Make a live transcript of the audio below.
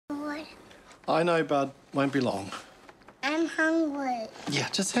What? I know, bud. Won't be long. I'm hungry. Yeah,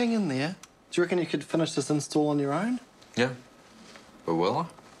 just hang in there. Do you reckon you could finish this install on your own? Yeah. But will I?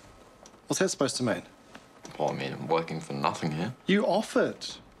 What's that supposed to mean? Well, I mean, I'm working for nothing here. You offered.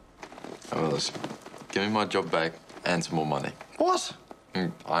 Oh, listen. Give me my job back and some more money. What?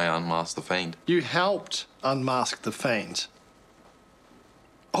 I unmasked the fiend. You helped unmask the fiend.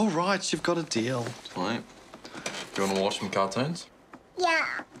 Oh, right, you've got a deal. Right. Do you want to watch some cartoons? Yeah.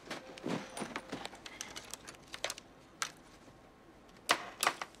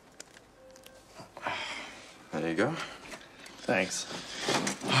 There you go. Thanks.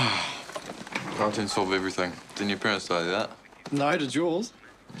 Cartoons solve everything. Didn't your parents tell you that? No, did yours?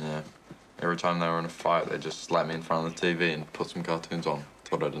 Yeah. Every time they were in a fight, they just slap me in front of the TV and put some cartoons on.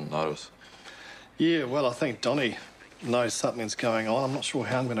 Thought I didn't notice. Yeah, well, I think Donny knows something's going on. I'm not sure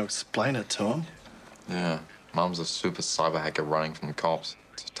how I'm going to explain it to him. Yeah. Mum's a super cyber hacker running from the cops.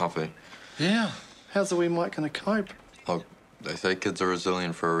 It's a toughie. Yeah. How's the wee Mike going to cope? Look, they say kids are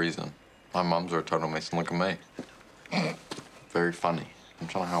resilient for a reason. My mums are a total mess, and look at me. Very funny. I'm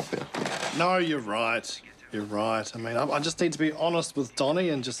trying to help you. No, you're right. You're right. I mean, I just need to be honest with Donny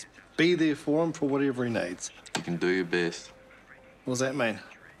and just be there for him for whatever he needs. You can do your best. What does that mean?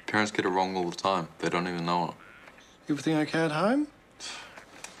 Parents get it wrong all the time. They don't even know it. Everything okay at home?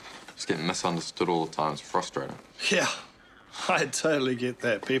 Just get misunderstood all the time. It's frustrating. Yeah, I totally get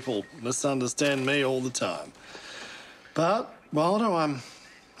that. People misunderstand me all the time. But, well, no,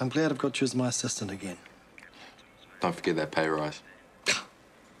 I'm glad I've got you as my assistant again. Don't forget that pay rise.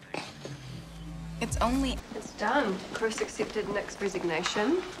 It's done. Chris accepted Nick's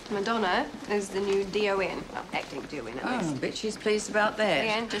resignation. Madonna is the new DON. Well, acting DON at least. Oh, I bet she's pleased about that.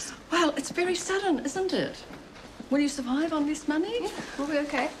 And just... Well, it's very sudden, isn't it? Will you survive on this money? Yeah, we'll be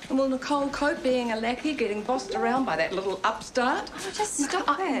okay. And will Nicole cope being a lackey, getting bossed around by that little upstart? Oh, just stop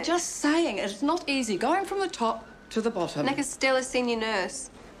I'm it. just saying, it's not easy going from the top to the bottom. Nick is still a senior nurse.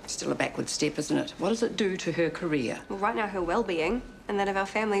 Still a backward step, isn't it? What does it do to her career? Well, right now her well-being and that of our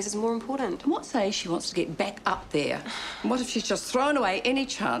families is more important. And what say she wants to get back up there? And what if she's just thrown away any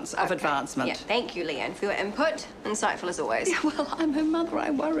chance of advancement? Yeah, thank you, Leanne, for your input. Insightful as always. Yeah, well, I'm her mother,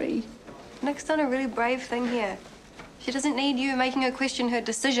 I worry. Nick's done a really brave thing here. She doesn't need you making her question her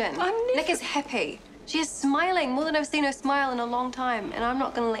decision. Nick is happy. She is smiling more than I've seen her smile in a long time, and I'm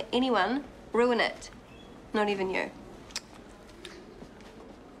not going to let anyone ruin it. Not even you.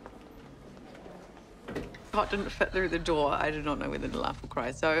 Pot didn't fit through the door. I did not know whether to laugh or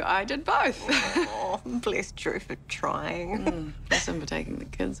cry, so I did both. Oh, bless Drew for trying. Bless him for taking the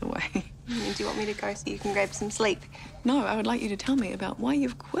kids away. Do you want me to go so you can grab some sleep? No, I would like you to tell me about why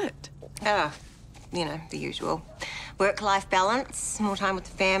you've quit. Oh, you know, the usual. Work-life balance, more time with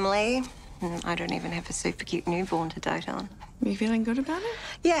the family. I don't even have a super cute newborn to dote on. Are you feeling good about it?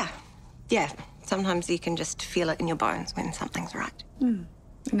 Yeah. Sometimes you can just feel it in your bones when something's right. And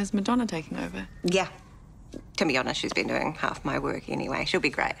is Madonna taking over? Yeah. To be honest, she's been doing half my work anyway. She'll be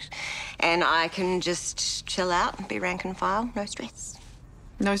great. And I can just chill out and be rank and file, no stress.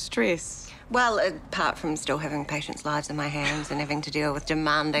 No stress? Well, apart from still having patients' lives in my hands and having to deal with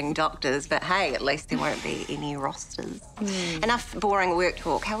demanding doctors. But hey, at least there won't be any rosters. Enough boring work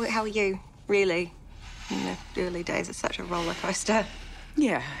talk. How are you, really? In the early days, it's such a roller coaster.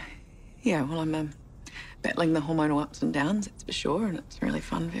 Yeah, well, I'm battling the hormonal ups and downs, that's for sure, and it's really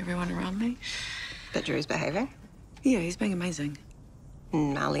fun for everyone around me. But Drew's behaving? Yeah, he's being amazing.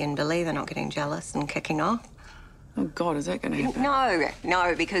 Marley and Billy, they're not getting jealous and kicking off. Oh, God, is that going to happen?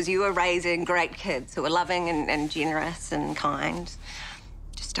 No, because you are raising great kids who are loving and generous and kind.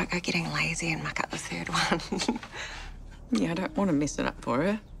 Just don't go getting lazy and muck up the third one. Yeah, I don't want to mess it up for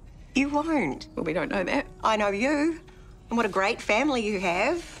her. You won't. Well, we don't know that. I know you. And what a great family you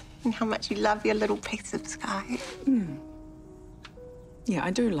have. And how much you love your little piece of sky. Yeah,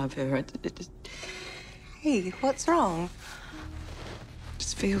 I do love her. It just... Hey, what's wrong?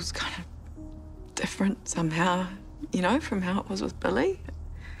 Just feels kind of different somehow, you know, from how it was with Billy.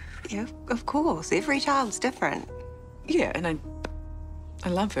 Yeah, of course. Every child's different. Yeah, and I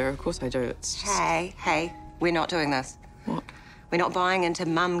love her. Of course I do. It's just... Hey, we're not doing this. What? We're not buying into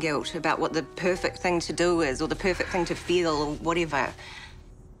mum guilt about what the perfect thing to do is or the perfect thing to feel or whatever.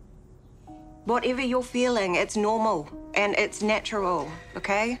 Whatever you're feeling, it's normal and it's natural,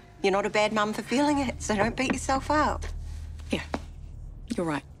 okay? You're not a bad mum for feeling it, so don't beat yourself up. Yeah, you're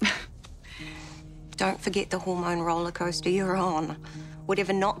right. Don't forget the hormone roller coaster you're on.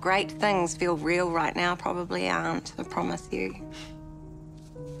 Whatever not great things feel real right now probably aren't, I promise you.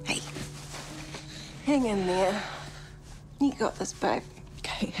 Hey, hang in there. You got this, babe.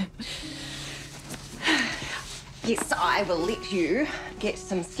 Okay. Yes, I will let you get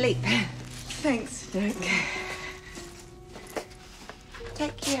some sleep. Thanks, Nick.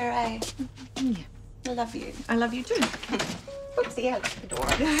 Take care, eh? Yeah. I love you. I love you too. Oopsie, I locked the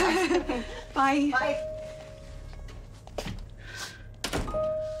door. Bye. Bye.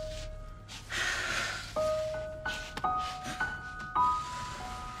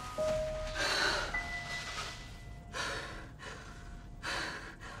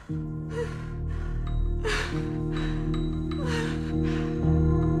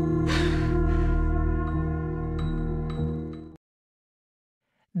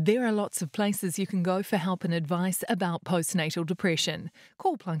 There are lots of places you can go for help and advice about postnatal depression.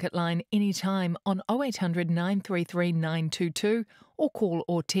 Call Plunket Line anytime on 0800 933 922 or call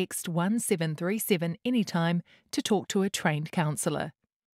or text 1737 anytime to talk to a trained counsellor.